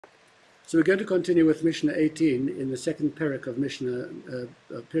So we're going to continue with Mishnah 18 in the second parak of Mishnah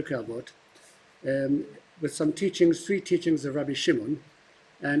Pirkei Avot, with some teachings, three teachings of Rabbi Shimon.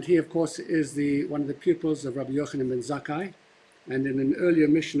 And he, of course, is one of the pupils of Rabbi Yochanan ben Zakkai. And in an earlier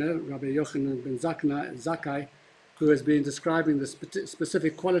Mishnah, Rabbi Yochanan ben Zakkai, who has been describing the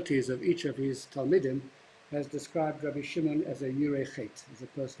specific qualities of each of his Talmidim, has described Rabbi Shimon as a Yirei Chet, as a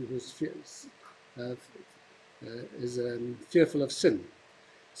person who is fearful of sin.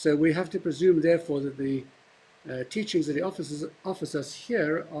 So we have to presume, therefore, that the teachings that he offers us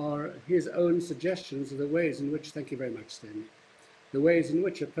here are his own suggestions of the ways in which, thank you very much, Stanley, the ways in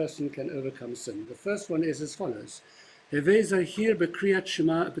which a person can overcome sin. The first one is as follows. Be very,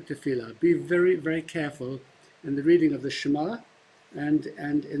 very careful in the reading of the Shema and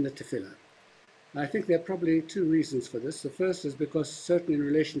in the Tefillah. I think there are probably two reasons for this. The first is because, certainly in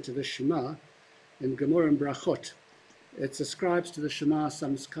relation to the Shema, in Gemara and Brachot, it ascribes to the Shema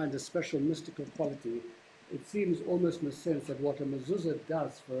some kind of special mystical quality. It seems almost in a sense that what a mezuzah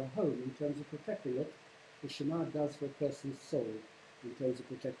does for a home in terms of protecting it, the Shema does for a person's soul in terms of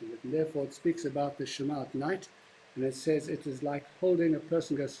protecting it. And therefore it speaks about the Shema at night, and it says it is like holding, a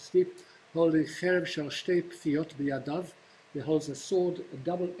person goes to sleep, holding cherev shel shtei pfiot biyadav. He holds a sword, a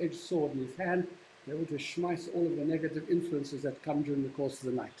double-edged sword in his hand, able to schmeiss all of the negative influences that come during the course of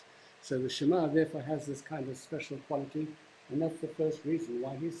the night. So the Shema therefore has this kind of special quality, and that's the first reason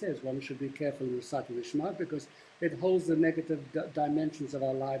why he says one should be careful in reciting the Shema, because it holds the negative dimensions of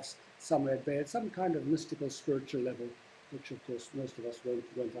our lives somewhere at bay, at some kind of mystical spiritual level, which of course most of us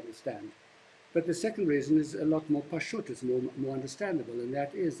won't understand. But the second reason is a lot more pashut, it's more understandable, and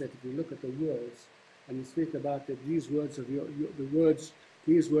that is that if you look at the words, and you speak about that these words of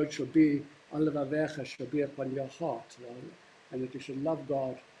these words shall be, Al-Levavecha shall be upon your heart, and that you should love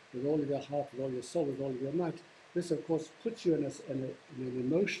God with all of your heart, with all your soul, with all of your might. This, of course, puts you in an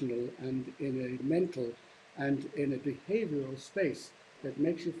emotional and in a mental and in a behavioral space that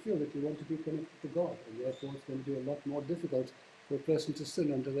makes you feel that you want to be connected to God, and therefore it's going to be a lot more difficult for a person to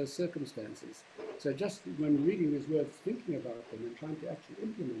sin under those circumstances. So just when reading these words, thinking about them and trying to actually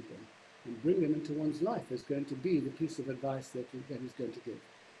implement them and bring them into one's life is going to be the piece of advice that he's going to give.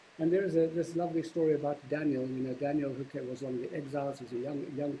 And there is this lovely story about Daniel. You know, Daniel, who was one of the exiles, was a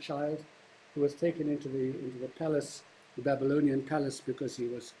young child who was taken into the palace, the Babylonian palace, because he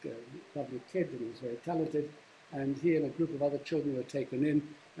was a lovely kid and he was very talented. And he and a group of other children were taken in,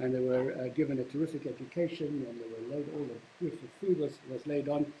 and they were given a terrific education, and they were all the beautiful food was laid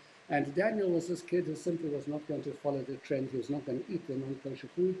on. And Daniel was this kid who simply was not going to follow the trend. He was not going to eat the non-kosher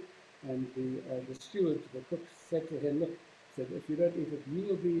food. And the steward, the cook, said to him, look, said, if you don't eat it,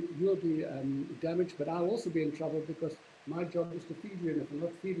 you'll be damaged, but I'll also be in trouble because my job is to feed you, and if I'm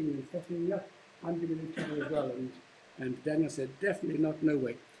not feeding you and fattening you up, I'm going to be in trouble as well. And Daniel said, definitely not, no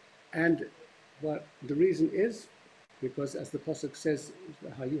way. And what the reason is, because as the Pasuk says,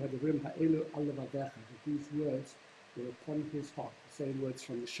 these words were upon his heart, the same words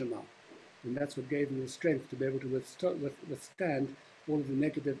from the Shema. And that's what gave him the strength to be able to withstand all of the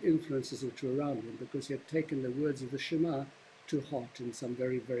negative influences which were around him, because he had taken the words of the Shema to heart in some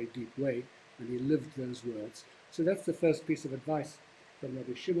very, very deep way, and he lived those words. So that's the first piece of advice from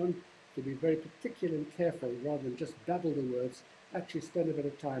Rabbi Shimon, to be very particular and careful, rather than just babble the words, actually spend a bit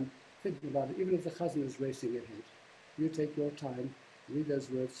of time thinking about it, even if the chazan is racing ahead. You take your time, read those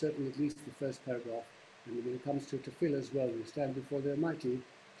words, certainly at least the first paragraph, and when it comes to tefillah as well, you stand before the Almighty,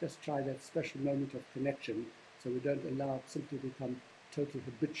 just try that special moment of connection, so we don't allow it simply to become totally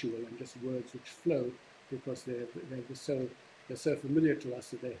habitual and just words which flow because they're so familiar to us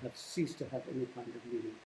that they have ceased to have any kind of meaning.